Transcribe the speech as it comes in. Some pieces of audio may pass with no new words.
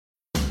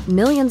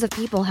Millions of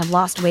people have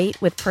lost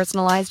weight with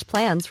personalized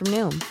plans from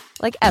Noom.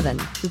 Like Evan,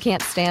 who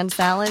can't stand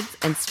salads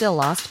and still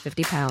lost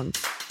 50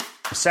 pounds.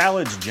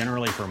 Salads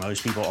generally for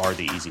most people are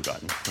the easy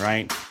button,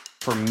 right?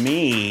 For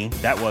me,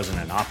 that wasn't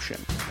an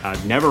option.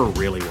 I never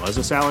really was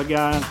a salad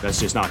guy. That's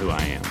just not who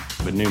I am.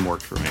 But Noom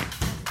worked for me.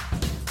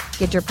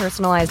 Get your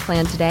personalized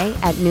plan today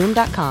at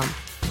Noom.com.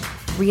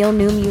 Real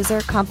Noom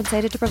user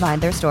compensated to provide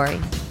their story.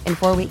 In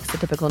 4 weeks, the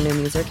typical Noom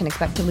user can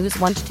expect to lose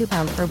 1 to 2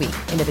 pounds per week.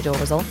 Individual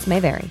results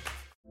may vary.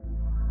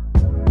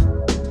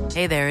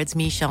 Hey there, it's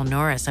Michelle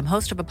Norris. I'm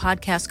host of a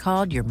podcast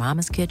called Your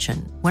Mama's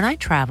Kitchen. When I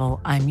travel,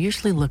 I'm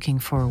usually looking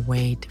for a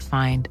way to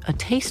find a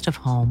taste of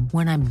home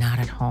when I'm not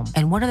at home.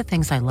 And one of the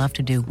things I love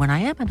to do when I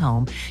am at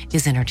home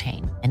is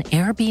entertain. And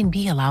Airbnb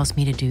allows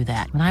me to do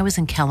that. When I was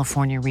in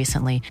California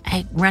recently,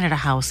 I rented a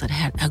house that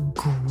had a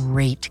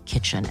great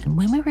kitchen. And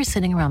when we were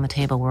sitting around the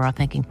table, we were all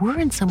thinking, we're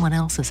in someone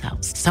else's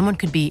house. Someone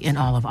could be in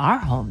all of our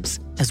homes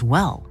as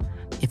well.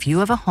 If you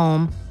have a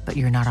home, but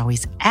you're not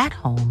always at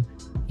home,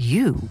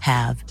 you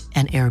have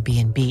an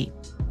Airbnb.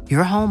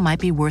 Your home might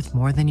be worth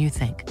more than you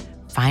think.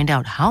 Find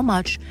out how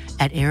much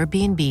at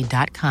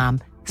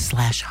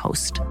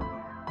airbnb.com/host.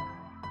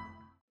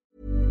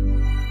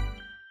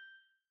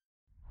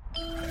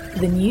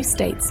 The New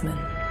Statesman.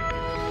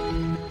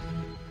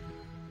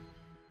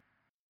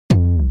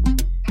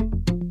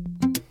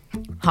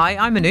 Hi,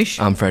 I'm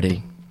Anoush. I'm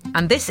Freddie.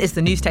 And this is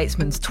the New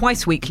Statesman's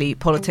twice-weekly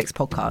politics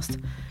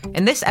podcast.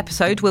 In this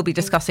episode, we'll be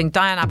discussing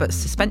Diane Abbott's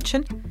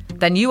suspension.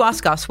 Then you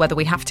ask us whether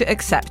we have to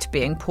accept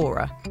being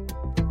poorer.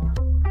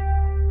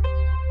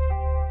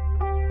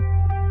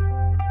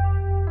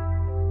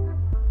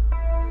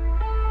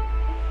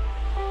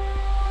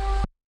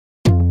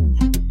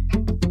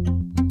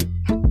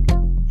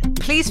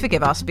 Please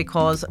forgive us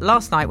because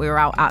last night we were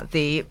out at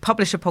the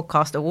Publisher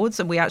Podcast Awards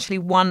and we actually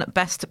won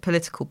Best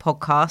Political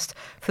Podcast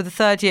for the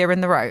third year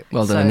in the row.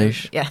 Well done,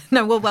 Anoush. Yeah,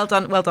 no, well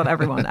done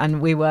everyone. And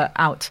we were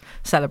out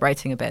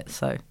celebrating a bit,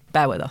 so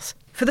bear with us.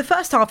 For the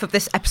first half of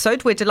this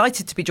episode, we're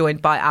delighted to be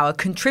joined by our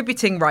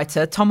contributing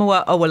writer,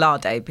 Tomowa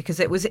Owolade, because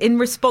it was in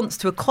response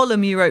to a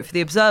column you wrote for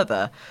The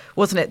Observer,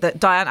 wasn't it, that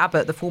Diane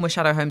Abbott, the former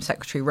Shadow Home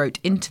Secretary, wrote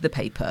into the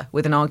paper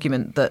with an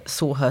argument that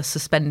saw her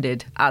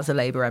suspended as a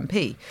Labour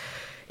MP.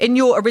 In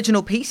your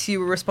original piece, you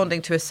were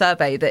responding to a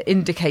survey that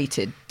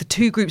indicated the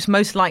two groups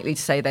most likely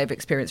to say they've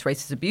experienced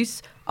racist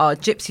abuse are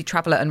Gypsy,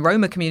 Traveller and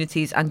Roma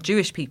communities and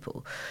Jewish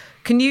people.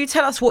 Can you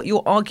tell us what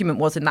your argument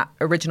was in that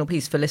original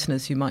piece for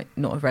listeners who might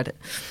not have read it?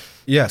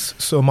 Yes,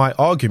 so my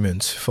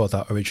argument for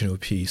that original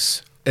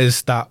piece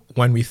is that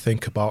when we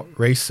think about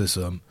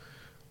racism,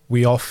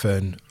 we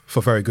often,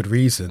 for very good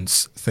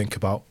reasons, think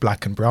about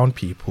black and brown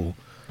people.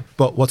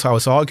 But what I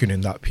was arguing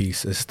in that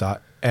piece is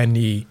that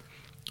any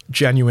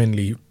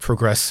genuinely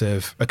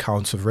progressive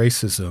account of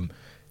racism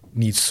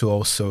needs to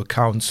also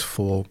account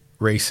for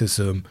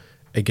racism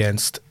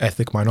against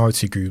ethnic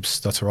minority groups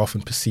that are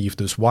often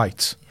perceived as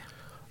white.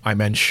 I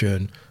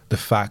mentioned the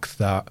fact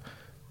that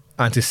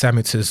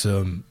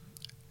anti-Semitism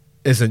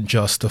isn't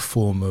just a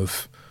form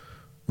of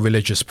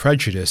religious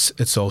prejudice,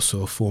 it's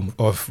also a form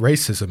of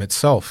racism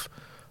itself.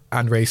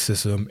 And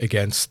racism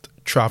against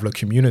traveller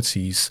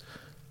communities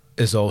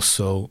is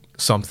also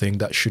something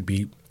that should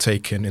be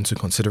taken into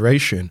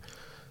consideration,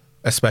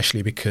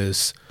 especially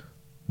because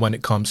when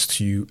it comes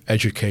to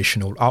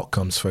educational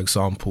outcomes, for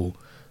example,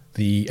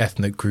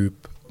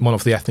 one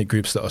of the ethnic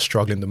groups that are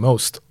struggling the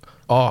most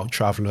are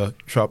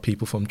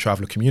people from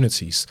traveller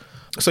communities.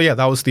 So yeah,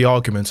 that was the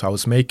argument I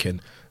was making,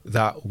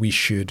 that we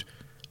should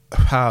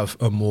have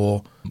a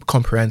more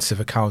comprehensive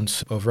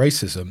account of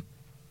racism.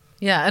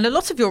 Yeah, and a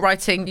lot of your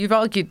writing, you've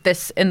argued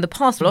this in the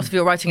past, a lot of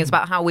your writing is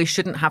about how we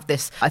shouldn't have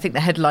this, I think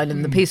the headline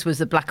in the piece was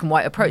the black and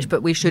white approach,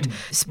 but we should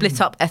split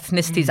up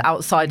ethnicities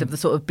outside of the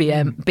sort of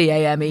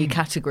BAME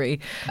category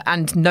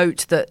and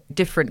note that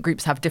different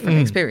groups have different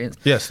experience.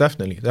 Yes,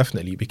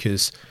 definitely,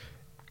 because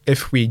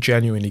if we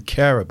genuinely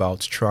care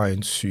about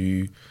trying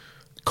to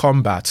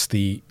combat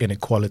the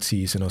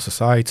inequalities in our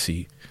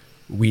society,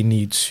 we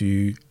need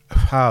to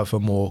have a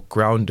more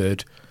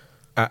grounded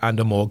and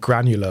a more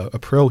granular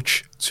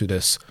approach to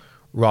this,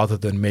 rather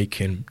than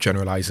making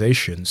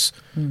generalizations,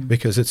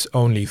 because it's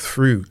only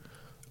through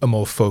a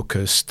more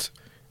focused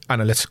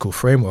analytical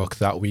framework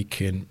that we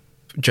can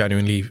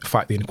genuinely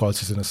fight the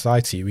inequalities in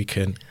society. We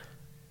can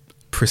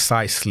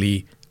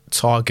precisely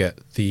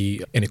target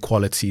the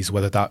inequalities,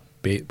 whether that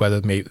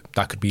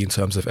could be in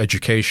terms of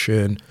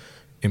education,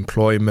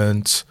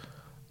 employment,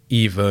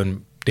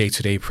 even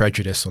day-to-day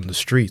prejudice on the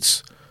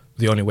streets.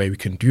 The only way we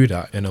can do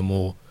that in a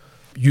more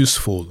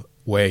useful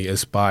way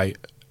is by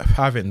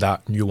having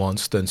that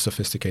nuanced and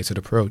sophisticated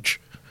approach.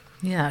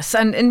 Yes,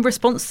 and in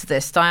response to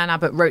this, Diane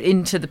Abbott wrote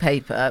into the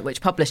paper,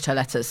 which published her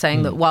letter,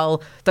 saying that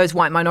while those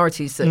white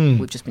minorities that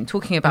we've just been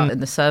talking about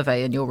in the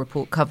survey and your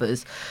report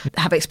covers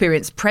have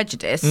experienced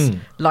prejudice,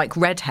 like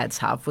redheads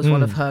have, was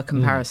one of her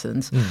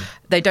comparisons,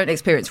 they don't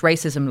experience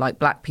racism like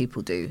black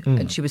people do.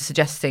 And she was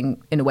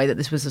suggesting, in a way, that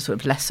this was a sort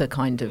of lesser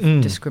kind of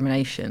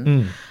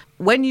discrimination.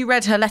 When you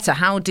read her letter,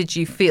 how did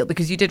you feel?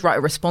 Because you did write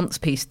a response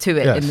piece to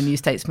it in the New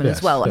Statesman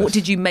as well. What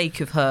did you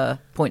make of her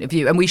point of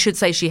view? And we should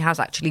say she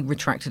has actually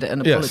retracted it and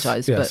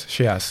apologised. Yes,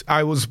 she has.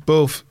 I was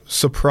both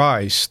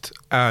surprised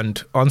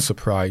and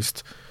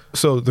unsurprised.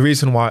 So the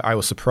reason why I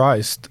was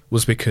surprised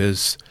was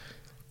because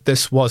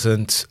this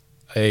wasn't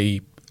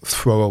a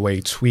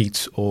throwaway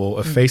tweet or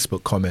a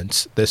Facebook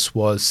comment. This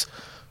was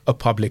a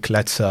public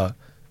letter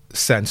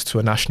sent to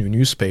a national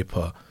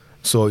newspaper.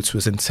 So it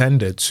was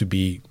intended to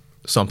be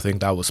something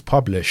that was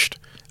published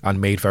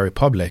and made very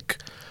public.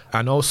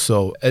 And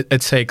also, it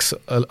takes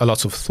a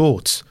lot of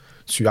thought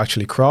to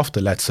actually craft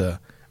a letter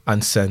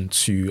and send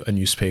to a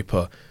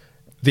newspaper.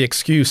 The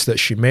excuse that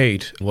she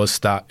made was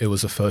that it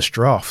was a first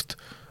draft.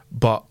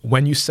 But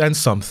when you send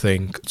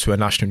something to a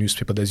national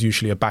newspaper, there's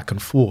usually a back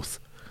and forth.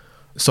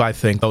 So I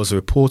think there was a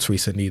report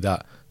recently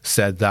that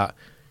said that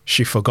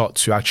she forgot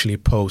to actually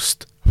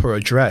post her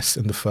address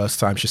in the first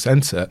time she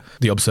sent it.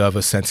 The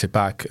Observer sent it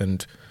back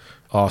and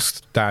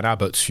asked Diane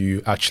Abbott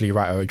to actually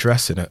write her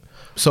address in it.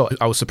 So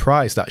I was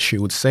surprised that she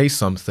would say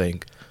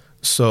something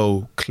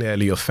so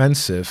clearly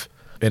offensive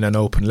in an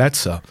open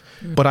letter.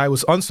 But I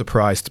was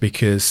unsurprised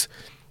because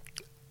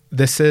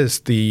this is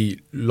the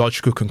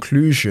logical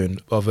conclusion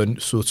of a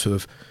sort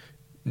of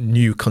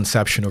new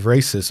conception of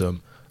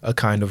racism, a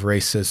kind of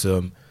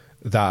racism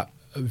that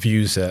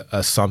views it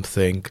as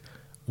something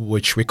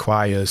which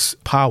requires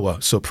power,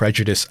 so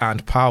prejudice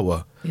and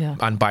power. Yeah.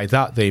 And by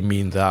that, they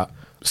mean that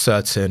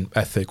certain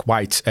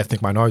white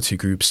ethnic minority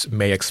groups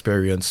may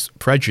experience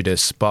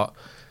prejudice, but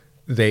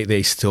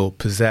they still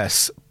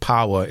possess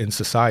power in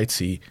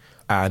society,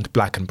 and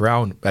black and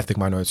brown ethnic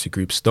minority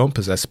groups don't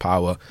possess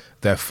power.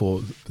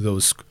 Therefore,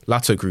 those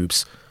latter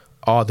groups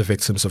are the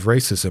victims of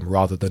racism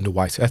rather than the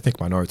white ethnic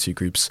minority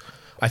groups.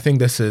 I think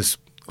this is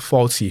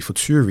faulty for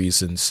two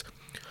reasons.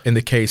 In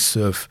the case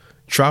of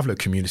traveller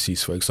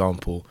communities, for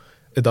example,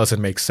 it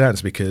doesn't make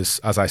sense because,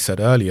 as I said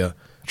earlier,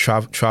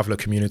 traveller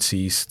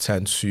communities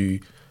tend to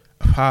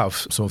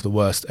have some of the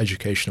worst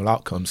educational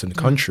outcomes in the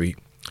country.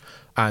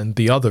 And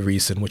the other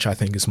reason, which I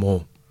think is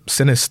more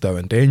sinister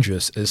and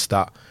dangerous, is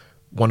that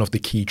one of the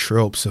key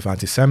tropes of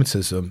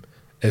anti-Semitism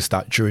is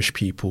that Jewish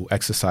people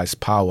exercise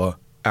power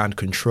and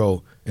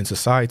control in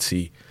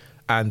society.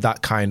 And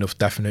that kind of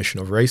definition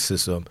of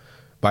racism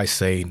by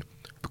saying,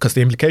 because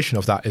the implication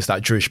of that is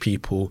that Jewish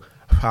people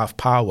have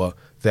power,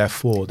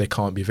 therefore they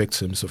can't be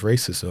victims of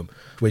racism,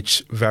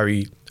 which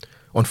very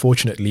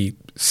unfortunately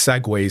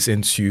segues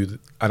into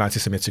an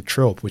anti-Semitic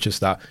trope, which is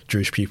that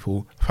Jewish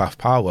people have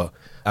power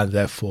and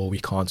therefore we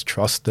can't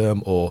trust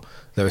them, or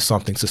there is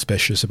something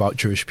suspicious about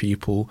Jewish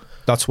people.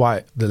 That's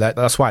why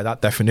that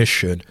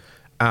definition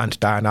and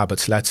Diane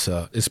Abbott's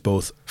letter is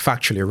both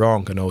factually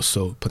wrong and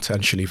also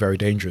potentially very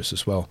dangerous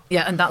as well.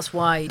 Yeah, and that's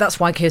why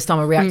Keir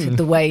Starmer reacted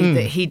the way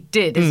that he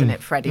did, isn't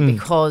it, Freddie?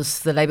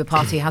 Because the Labour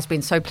Party has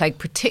been so plagued,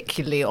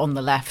 particularly on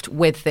the left,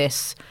 with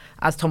this,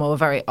 as Tomo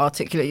very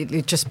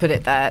articulately just put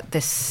it there,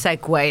 this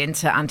segue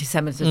into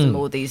anti-Semitism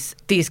or these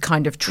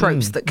kind of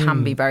tropes that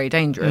can be very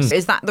dangerous.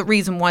 Is that the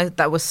reason why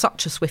there was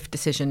such a swift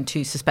decision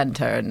to suspend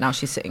her and now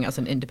she's sitting as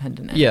an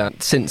independent MP? Yeah,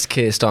 since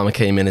Keir Starmer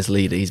came in as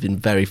leader, he's been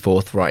very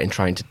forthright in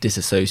trying to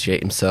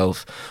disassociate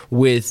himself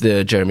with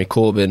the Jeremy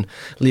Corbyn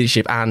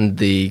leadership and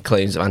the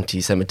claims of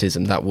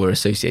anti-Semitism that were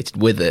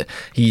associated with it.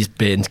 He's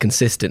been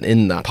consistent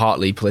in that,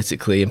 partly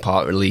politically and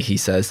partly, he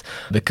says,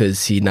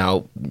 because he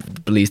now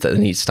believes that they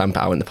need to stamp it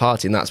out in the party,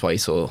 and that's why he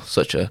saw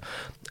such a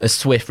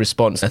swift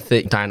response. I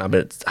think Diane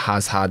Abbott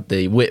has had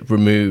the whip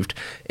removed.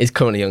 It's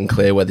currently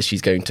unclear whether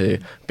she's going to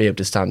be able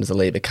to stand as a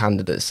Labour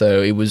candidate.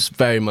 So it was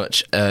very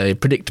much a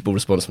predictable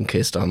response from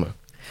Keir Starmer.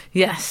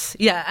 Yes,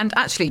 yeah, and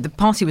actually the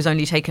party was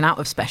only taken out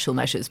of special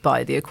measures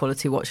by the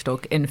Equality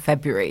Watchdog in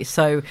February,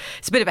 so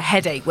it's a bit of a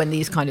headache when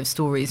these kind of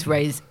stories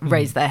raise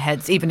their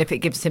heads, even if it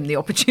gives him the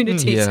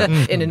opportunity to,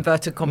 in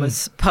inverted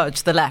commas,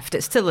 purge the left.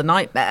 It's still a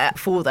nightmare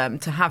for them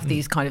to have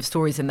these kind of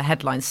stories in the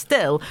headlines.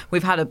 Still,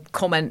 we've had a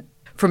comment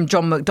from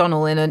John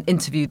McDonnell in an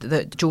interview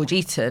that George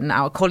Eaton,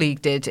 our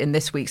colleague, did in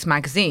this week's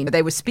magazine.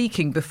 They were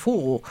speaking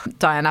before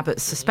Diane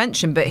Abbott's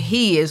suspension, but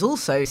he is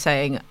also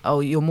saying, oh,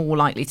 you're more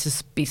likely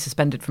to be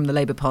suspended from the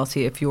Labour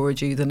Party if you're a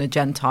Jew than a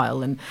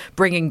Gentile, and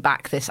bringing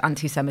back this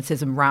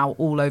anti-Semitism row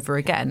all over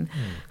again.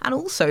 And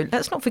also,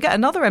 let's not forget,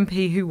 another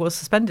MP who was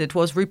suspended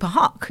was Rupa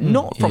Huq,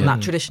 not from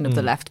that tradition of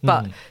the left,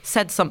 but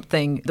said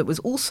something that was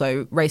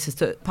also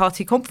racist at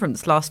party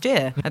conference last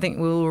year. I think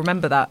we'll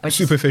remember that.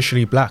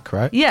 Superficially black,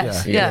 right?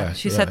 Yes, yeah.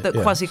 She said that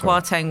Kwasi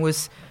Kwarteng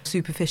was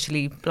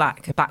superficially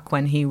black back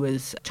when he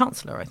was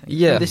Chancellor, I think.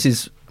 Yeah, this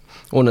is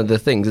one of the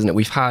things, isn't it?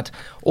 We've had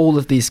all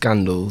of these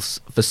scandals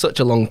for such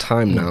a long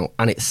time now,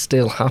 and it's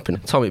still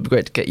happening. Tom, it'd be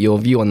great to get your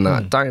view on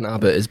that. Diane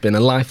Abbott has been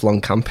a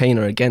lifelong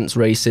campaigner against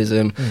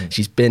racism.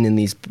 She's been in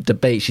these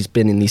debates, she's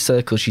been in these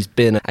circles, she's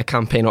been a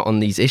campaigner on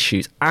these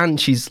issues, and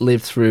she's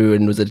lived through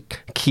and was a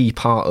key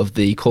part of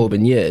the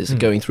Corbyn years,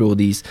 going through all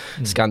these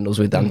scandals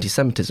with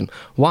anti-Semitism.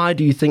 Why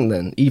do you think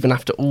then, even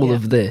after all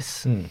of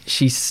this,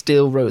 she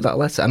still wrote that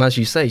letter? And as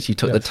you say, she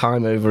took the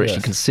time over it,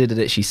 she considered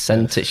it, she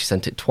sent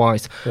it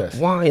twice.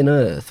 Why on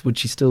earth would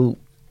she still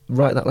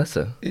write that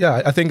letter?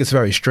 Yeah, I think it's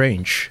very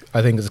strange.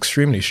 I think it's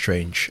extremely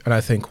strange. And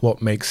I think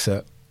what makes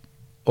it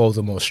all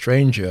the more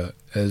stranger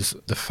is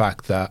the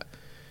fact that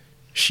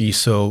she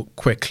so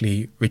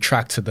quickly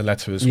retracted the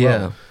letter as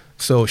well.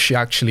 So she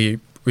actually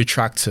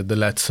retracted the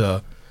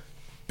letter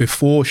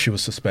before she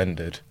was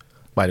suspended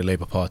by the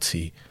Labour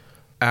Party.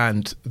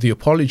 And the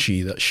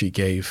apology that she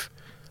gave,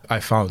 I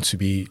found to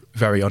be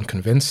very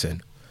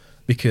unconvincing,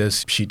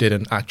 because she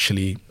didn't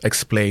actually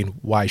explain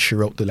why she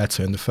wrote the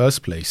letter in the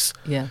first place.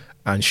 Yeah.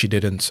 And she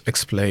didn't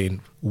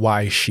explain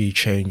why she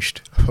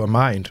changed her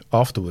mind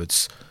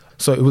afterwards.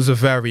 So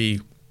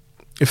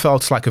it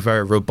felt like a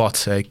very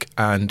robotic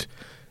and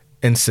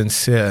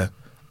insincere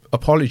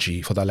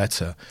apology for that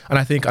letter. And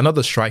I think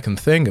another striking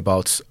thing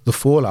about the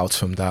fallout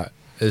from that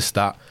is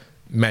that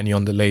many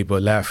on the Labour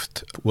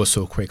left were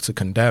so quick to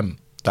condemn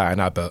Diane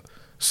Abbott.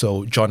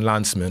 So John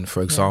Landsman,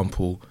 for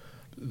example,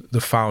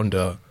 the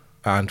founder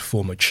and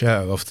former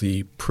chair of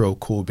the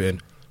pro-Corbyn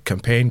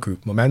campaign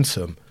group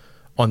Momentum,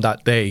 on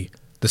that day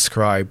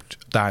described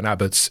Diane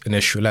Abbott's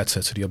initial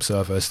letter to the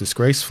Observer as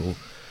disgraceful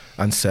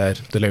and said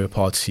the Labour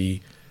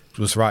Party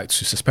was right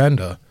to suspend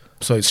her.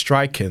 So it's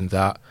striking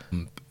that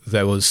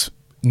there was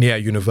near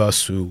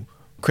universal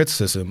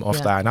criticism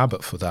of Diane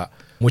Abbott for that,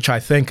 which I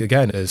think,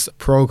 again, is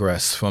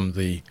progress from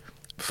the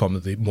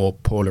more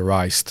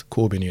polarised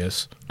Corbyn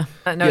years.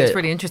 No, it's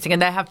really interesting.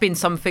 And there have been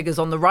some figures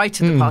on the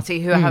right of the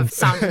party who have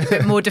sounded a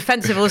bit more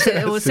defensive or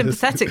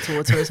sympathetic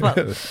towards her as well.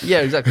 Yeah,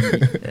 exactly.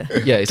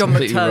 Yeah, it's John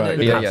completely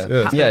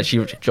McTernan. right. Yeah,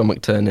 John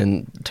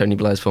McTernan, Tony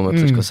Blair's former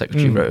political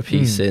secretary, wrote a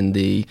piece in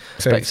the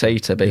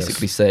Spectator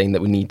basically saying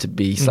that we need to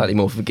be slightly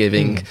more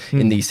forgiving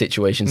in these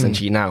situations, and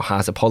she now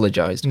has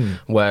apologised.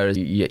 Whereas,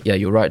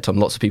 you're right, Tom,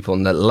 lots of people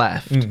on the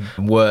left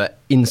were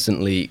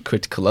instantly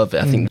critical of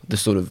it. I think the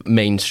sort of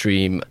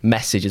mainstream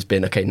message has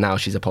been, okay, now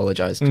she's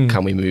apologised,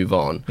 can we move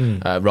on?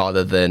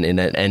 Rather than in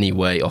any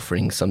way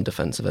offering some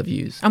defence of her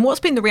views. And what's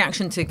been the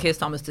reaction to Keir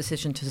Starmer's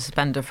decision to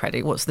suspend her,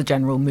 Freddie? What's the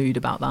general mood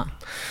about that?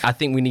 I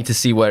think we need to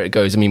see where it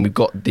goes. I mean, we've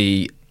got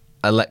the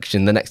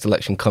next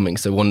election coming,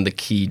 so one of the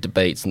key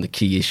debates and the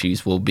key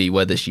issues will be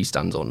whether she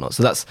stands or not.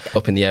 So that's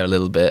up in the air a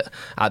little bit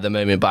at the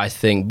moment, but I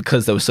think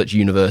because there was such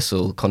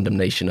universal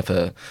condemnation of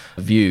her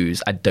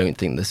views, I don't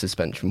think the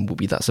suspension will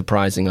be that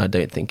surprising. I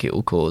don't think it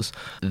will cause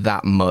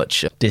that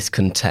much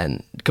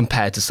discontent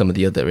compared to some of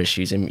the other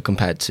issues and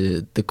compared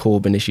to the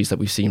Corbyn issues that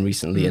we've seen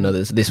recently and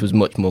others. This was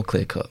much more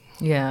clear-cut.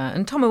 Yeah,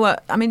 and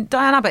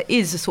Diane Abbott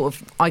is a sort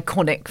of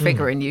iconic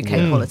figure in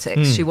UK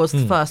politics. She was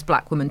the first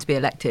black woman to be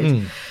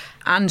elected.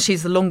 And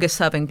she's the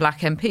longest-serving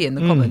black MP in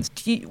the Commons.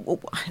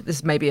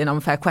 This may be an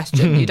unfair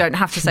question. You don't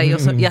have to say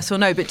yes or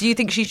no, but do you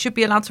think she should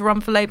be allowed to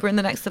run for Labour in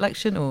the next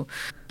election? Or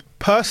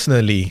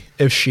personally,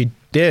 if she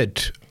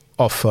did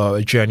offer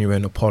a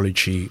genuine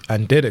apology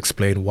and did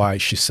explain why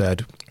she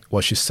said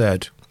what she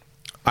said,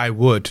 I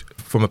would,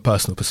 from a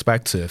personal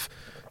perspective,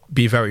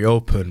 be very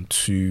open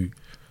to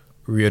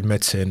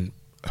readmitting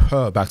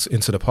her back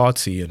into the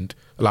party and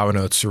allowing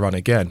her to run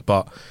again.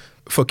 But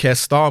for Keir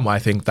Starmer, I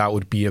think that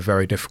would be a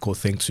very difficult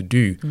thing to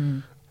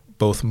do,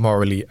 both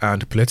morally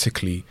and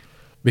politically,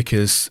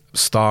 because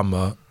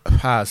Starmer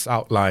has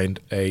outlined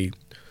a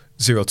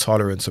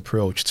zero-tolerance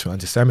approach to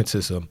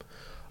anti-Semitism,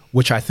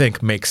 which I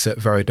think makes it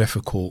very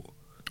difficult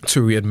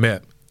to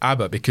readmit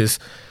Abbott, because,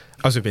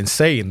 as we've been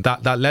saying,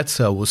 that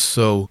letter was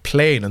so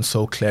plain and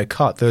so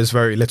clear-cut. There's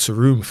very little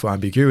room for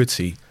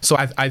ambiguity. So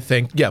I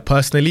think,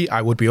 personally,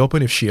 I would be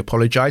open if she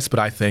apologised, but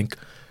I think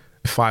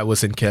if I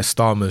was in Keir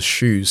Starmer's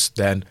shoes,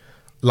 then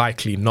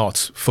likely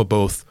not, for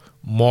both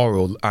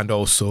moral and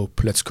also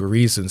political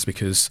reasons,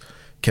 because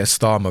Keir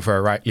Starmer very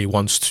rightly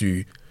wants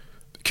to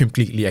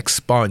completely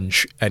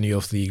expunge any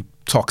of the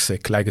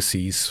toxic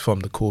legacies from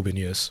the Corbyn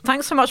years.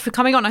 Thanks so much for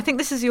coming on. I think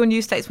this is your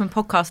New Statesman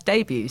podcast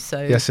debut,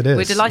 so yes, it is.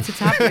 We're delighted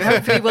to have you.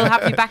 Hopefully we'll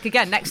have you back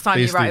again next time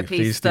you write a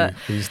piece that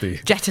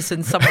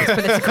jettisons someone's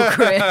political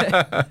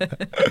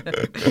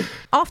career.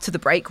 After the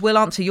break, we'll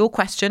answer your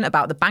question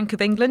about the Bank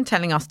of England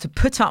telling us to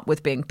put up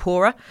with being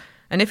poorer.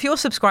 And if you're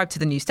subscribed to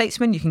The New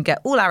Statesman, you can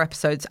get all our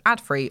episodes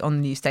ad-free on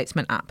the New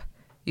Statesman app.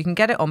 You can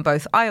get it on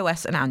both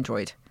iOS and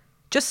Android.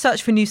 Just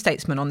search for New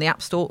Statesman on the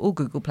App Store or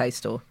Google Play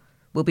Store.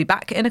 We'll be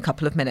back in a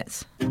couple of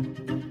minutes.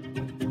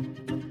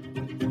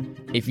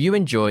 If you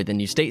enjoy the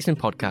New Statesman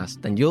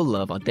podcast, then you'll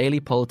love our daily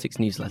politics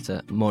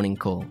newsletter, Morning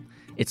Call.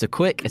 It's a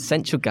quick,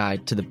 essential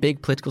guide to the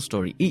big political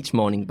story each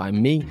morning by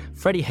me,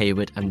 Freddie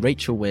Hayward and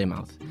Rachel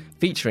Wearmouth,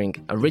 featuring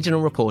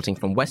original reporting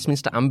from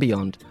Westminster and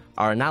beyond,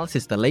 our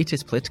analysis of the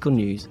latest political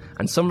news,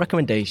 and some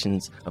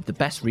recommendations of the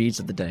best reads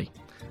of the day.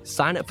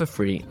 Sign up for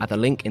free at the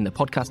link in the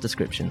podcast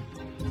description.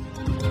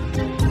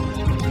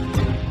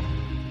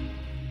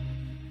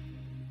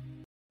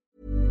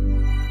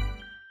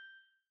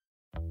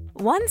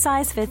 One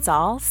size fits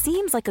all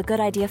seems like a good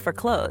idea for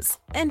clothes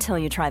until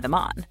you try them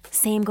on.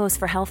 Same goes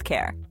for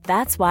healthcare.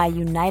 That's why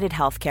United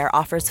Healthcare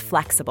offers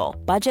flexible,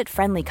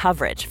 budget-friendly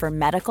coverage for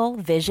medical,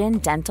 vision,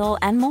 dental,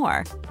 and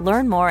more.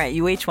 Learn more at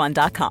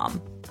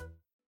uh1.com.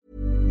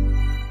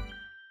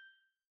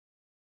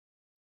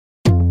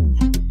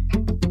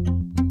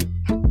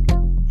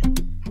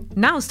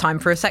 Now's time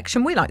for a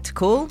section we like to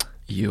call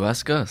You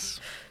Ask Us.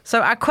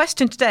 So our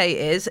question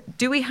today is,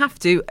 do we have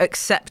to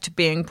accept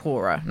being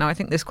poorer? Now, I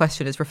think this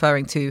question is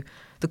referring to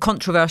the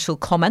controversial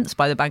comments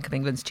by the Bank of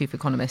England's chief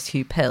economist,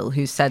 Hugh Pill,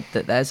 who said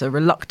that there's a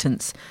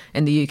reluctance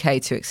in the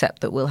UK to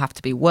accept that we'll have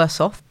to be worse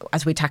off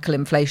as we tackle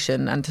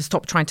inflation and to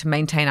stop trying to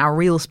maintain our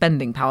real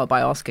spending power by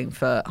asking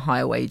for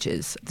higher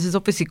wages. This has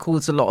obviously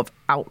caused a lot of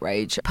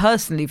outrage.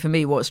 Personally, for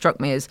me, what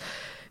struck me is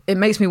it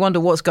makes me wonder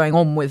what's going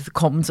on with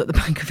comms at the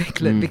Bank of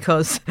England,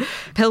 because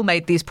Pill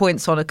made these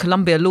points on a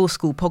Columbia Law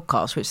School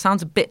podcast, which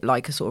sounds a bit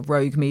like a sort of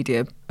rogue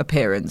media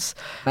appearance.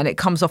 And it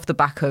comes off the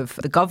back of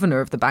the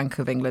governor of the Bank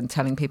of England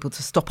telling people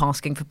to stop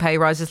asking for pay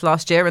rises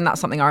last year. And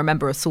that's something I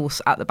remember a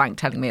source at the bank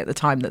telling me at the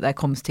time, that their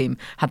comms team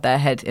had their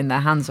head in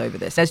their hands over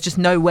this. There's just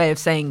no way of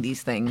saying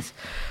these things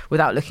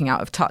without looking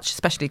out of touch,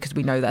 especially because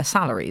we know their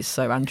salaries.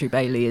 So Andrew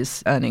Bailey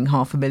is earning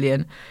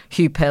 $500,000.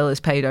 Hugh Pill is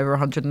paid over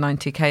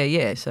 190k a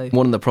year. So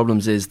one of the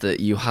problems is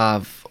that you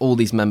have all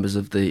these members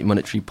of the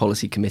Monetary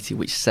Policy Committee,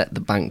 which set the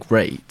bank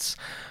rates,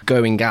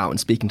 going out and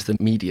speaking to the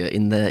media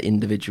in an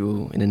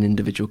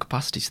individual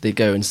capacity. So they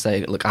go and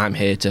say, look, I'm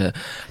here to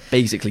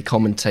basically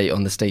commentate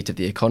on the state of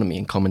the economy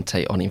and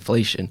commentate on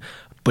inflation.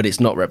 But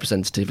it's not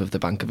representative of the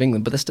Bank of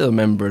England, but they're still a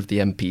member of the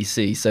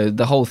MPC. So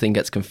the whole thing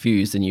gets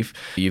confused, and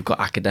you've got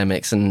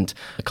academics and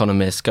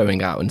economists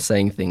going out and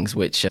saying things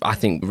which I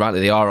think rightly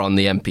they are on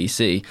the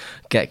MPC,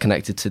 get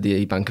connected to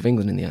the Bank of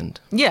England in the end.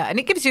 Yeah, and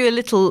it gives you a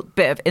little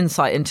bit of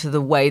insight into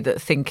the way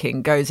that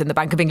thinking goes in the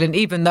Bank of England,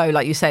 even though,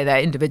 like you say,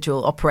 they're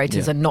individual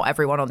operators and not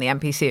everyone on the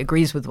MPC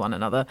agrees with one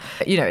another.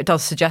 You know, it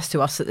does suggest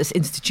to us that this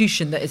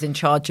institution that is in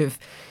charge of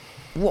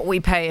what we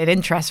pay in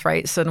interest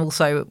rates and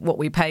also what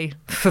we pay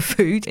for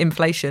food,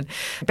 inflation,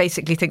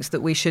 basically thinks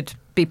that we should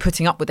be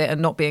putting up with it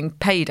and not being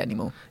paid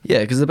anymore. Yeah,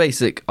 because the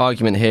basic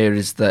argument here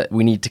is that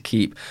we need to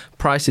keep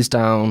prices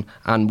down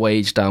and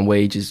wage down.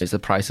 Wages is the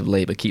price of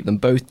labour. Keep them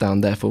both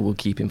down, therefore we'll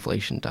keep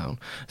inflation down.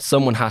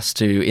 Someone has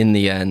to, in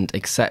the end,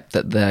 accept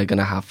that they're going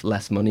to have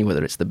less money,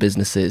 whether it's the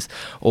businesses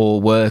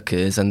or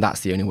workers, and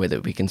that's the only way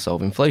that we can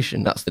solve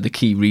inflation. That's the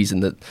key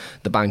reason that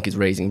the bank is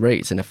raising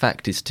rates, in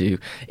effect, is to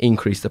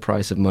increase the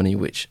price of money,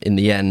 which in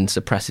the end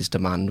suppresses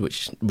demand,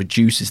 which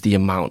reduces the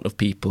amount of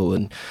people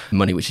and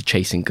money which are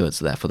chasing goods,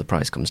 therefore the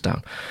price comes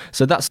down.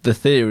 So that's the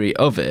theory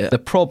of it. The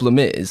problem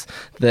is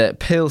that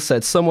Pill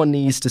said someone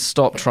needs to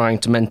stop trying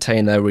to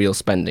maintain their real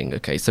spending.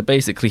 Okay, so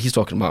basically he's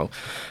talking about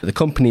the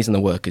companies and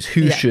the workers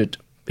who should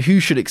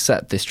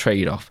accept this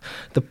trade-off.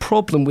 The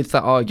problem with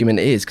that argument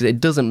is because it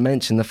doesn't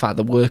mention the fact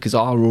that workers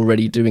are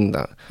already doing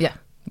that. Yeah.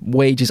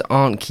 Wages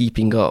aren't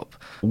keeping up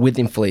with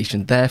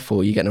inflation,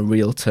 therefore you're getting a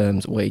real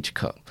terms wage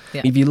cut.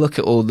 Yeah. If you look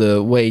at all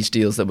the wage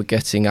deals that we're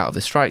getting out of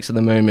the strikes at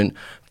the moment,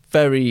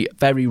 very,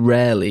 very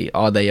rarely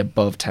are they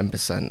above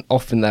 10%.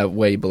 Often they're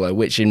way below,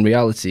 which in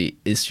reality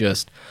is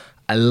just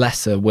a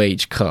lesser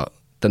wage cut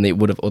than they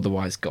would have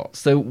otherwise got.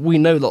 So we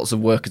know lots of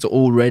workers are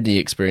already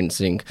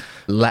experiencing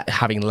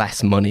having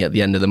less money at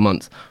the end of the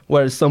month,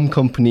 whereas some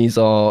companies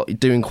are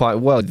doing quite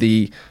well.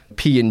 The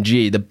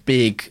P&G, the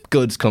big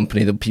goods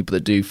company, the people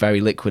that do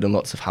very liquid and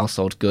lots of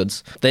household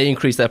goods, they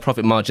increased their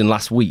profit margin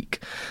last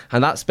week.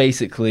 And that's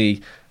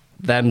basically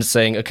them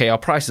saying, okay, our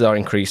prices are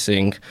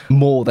increasing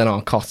more than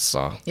our costs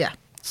are. Yeah.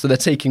 So they're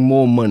taking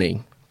more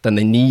money than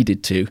they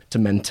needed to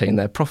maintain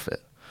their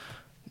profit.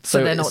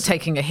 So they're not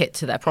taking a hit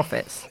to their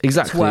profits.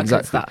 Exactly.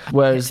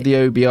 Whereas the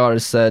OBR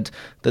has said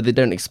that they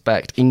don't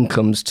expect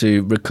incomes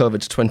to recover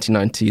to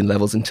 2019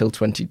 levels until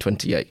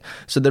 2028.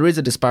 So there is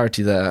a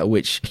disparity there,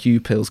 which Hugh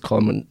Pill's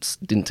comments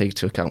didn't take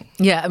into account.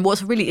 Yeah, and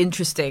what's a really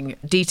interesting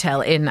detail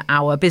in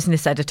our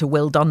business editor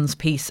Will Dunn's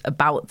piece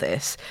about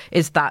this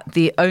is that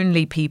the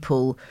only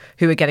people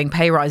who are getting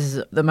pay rises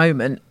at the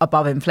moment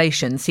above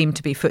inflation seem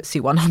to be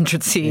FTSE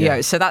 100 CEOs. Yeah.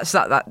 So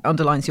that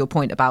underlines your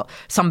point about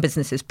some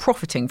businesses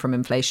profiting from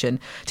inflation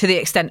to the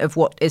extent of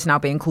what is now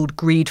being called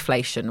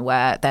greedflation,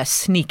 where they're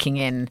sneaking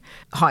in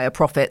higher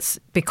profits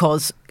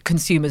because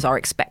consumers are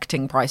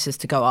expecting prices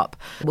to go up.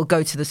 We'll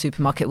go to the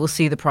supermarket, we'll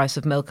see the price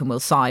of milk and we'll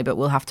sigh, but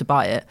we'll have to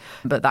buy it.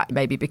 But that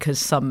may be because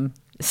some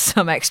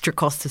extra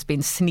cost has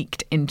been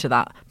sneaked into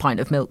that pint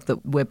of milk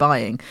that we're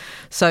buying.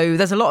 So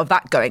there's a lot of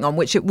that going on,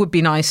 which it would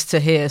be nice to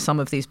hear some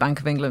of these Bank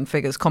of England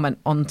figures comment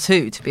on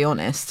too, to be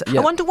honest.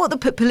 Yeah. I wonder what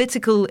the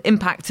political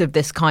impact of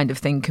this kind of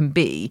thing can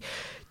be.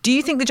 Do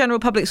you think the general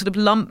public sort of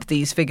lump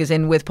these figures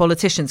in with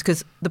politicians?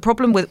 Because the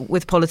problem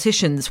with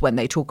politicians when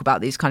they talk about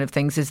these kind of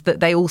things is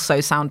that they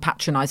also sound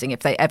patronising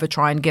if they ever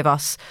try and give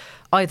us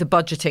either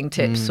budgeting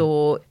tips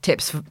or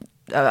tips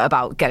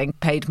about getting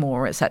paid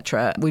more,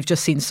 etc. We've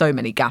just seen so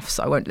many gaffes,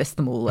 I won't list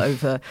them all,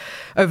 over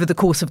the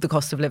course of the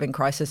cost of living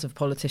crisis of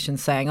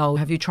politicians saying, oh,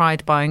 have you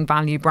tried buying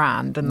value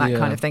brand and that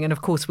kind of thing? And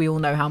of course, we all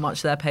know how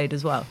much they're paid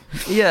as well.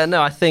 Yeah,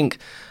 no, I think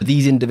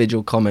these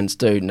individual comments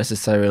don't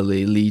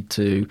necessarily lead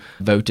to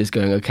voters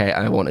going, okay,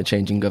 I want a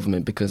change in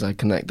government because I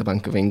connect the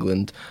Bank of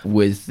England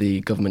with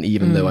the government,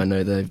 even though I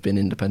know they've been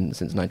independent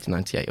since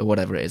 1998 or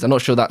whatever it is. I'm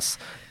not sure that's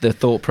the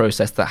thought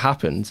process that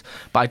happens,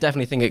 but I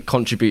definitely think it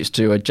contributes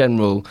to a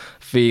general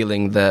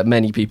feeling that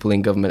many people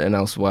in government and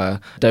elsewhere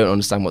don't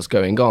understand what's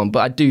going on. But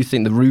I do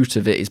think the root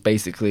of it is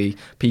basically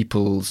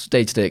people's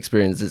day-to-day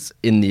experiences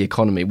in the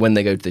economy when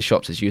they go to the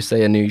shops, as you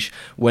say, Anoush,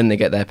 when they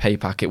get their pay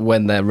packet,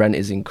 when their rent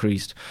is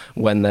increased,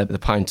 when the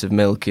pint of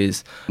milk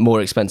is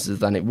more expensive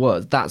than it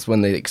was. That's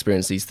when they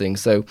experience these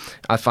things. So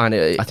I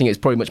think it's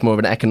probably much more of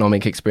an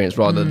economic experience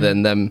rather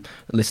than them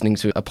listening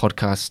to a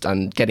podcast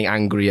and getting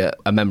angry at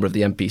a member of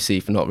the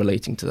MPC for not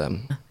relating to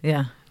them.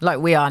 Yeah. Like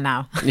we are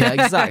now. Yeah,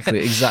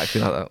 exactly like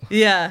that.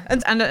 Yeah.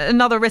 And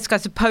another risk, I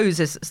suppose,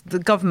 is the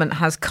government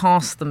has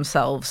cast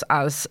themselves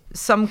as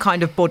some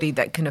kind of body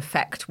that can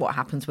affect what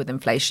happens with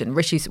inflation.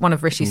 One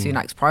of Rishi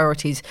Sunak's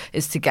priorities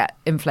is to get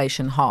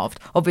inflation halved.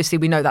 Obviously,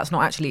 we know that's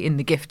not actually in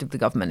the gift of the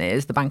government. It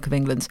is the Bank of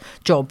England's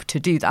job to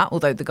do that,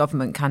 although the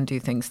government can do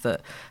things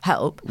that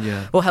help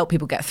or help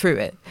people get through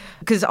it.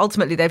 Because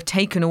ultimately, they've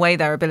taken away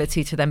their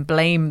ability to then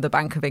blame the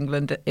Bank of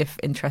England if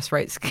interest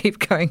rates keep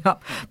going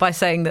up by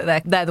saying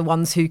that they're the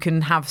ones who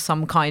can have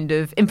some kind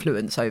of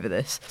influence over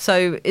this.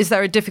 So is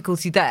there a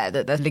difficulty there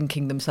that they're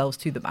linking themselves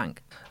to the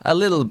bank? A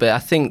little bit. I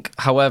think,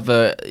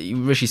 however,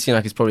 Rishi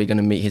Sunak is probably going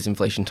to meet his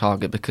inflation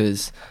target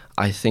because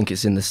I think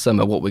it's in the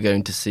summer what we're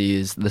going to see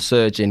is the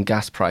surge in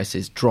gas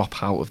prices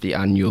drop out of the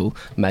annual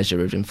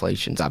measure of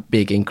inflation. That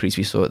big increase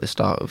we saw at the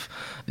start of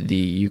the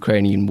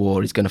Ukrainian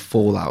war is going to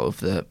fall out of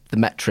the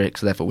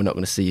metrics, therefore we're not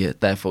going to see it.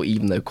 Therefore,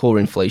 even though core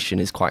inflation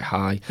is quite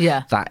high,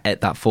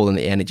 that fall in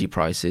the energy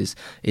prices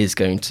is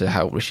going to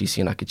help Rishi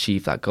Sunak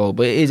achieve that goal.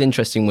 But it is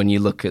interesting when you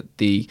look at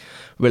the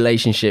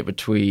relationship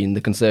between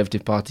the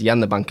Conservative Party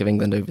and the Bank of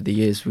England over the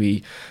years.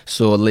 We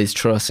saw Liz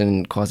Truss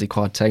and Kwasi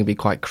Kwarteng be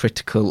quite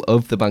critical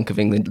of the Bank of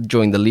England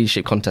during the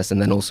leadership contest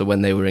and then also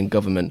when they were in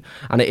government.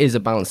 And it is a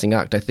balancing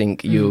act. I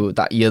think you're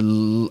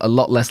a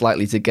lot less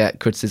likely to get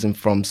criticism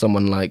from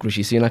someone like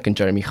Rishi Sunak and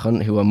Jeremy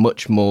Hunt, who are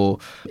much more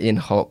in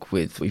hoc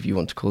with, if you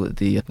want to call it,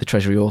 the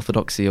Treasury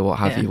orthodoxy or what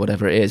have you,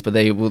 whatever it is. But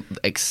they will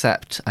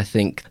accept, I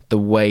think, the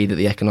way that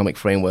the economic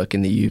framework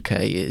in the UK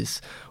is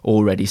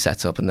already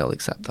set up, and they'll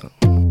accept that.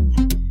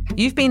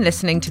 You've been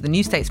listening to the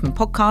New Statesman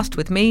podcast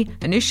with me,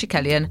 Anoush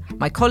Shakelian,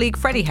 my colleague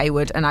Freddie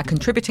Hayward, and our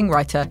contributing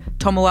writer,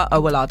 Tomowa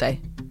Owolade.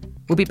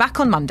 We'll be back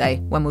on Monday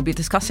when we'll be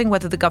discussing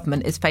whether the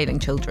government is failing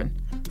children.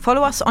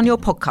 Follow us on your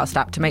podcast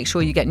app to make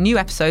sure you get new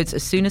episodes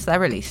as soon as they're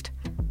released.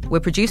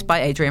 We're produced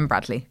by Adrian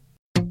Bradley.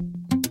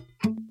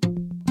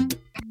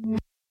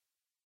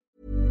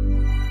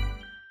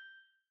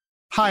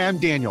 Hi, I'm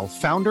Daniel,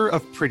 founder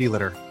of Pretty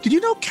Litter. Did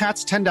you know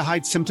cats tend to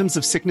hide symptoms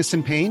of sickness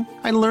and pain?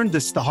 I learned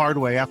this the hard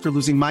way after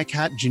losing my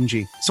cat,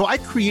 Gingy. So I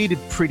created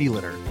Pretty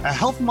Litter, a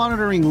health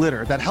monitoring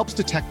litter that helps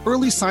detect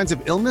early signs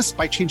of illness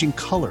by changing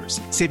colors,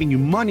 saving you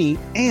money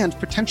and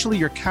potentially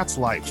your cat's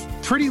life.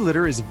 Pretty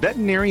Litter is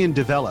veterinarian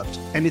developed,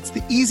 and it's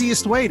the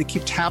easiest way to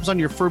keep tabs on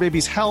your fur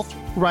baby's health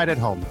right at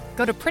home.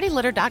 Go to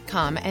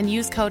prettylitter.com and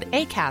use code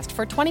ACAST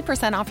for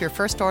 20% off your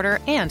first order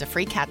and a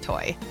free cat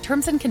toy.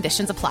 Terms and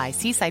conditions apply.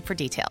 See site for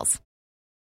details.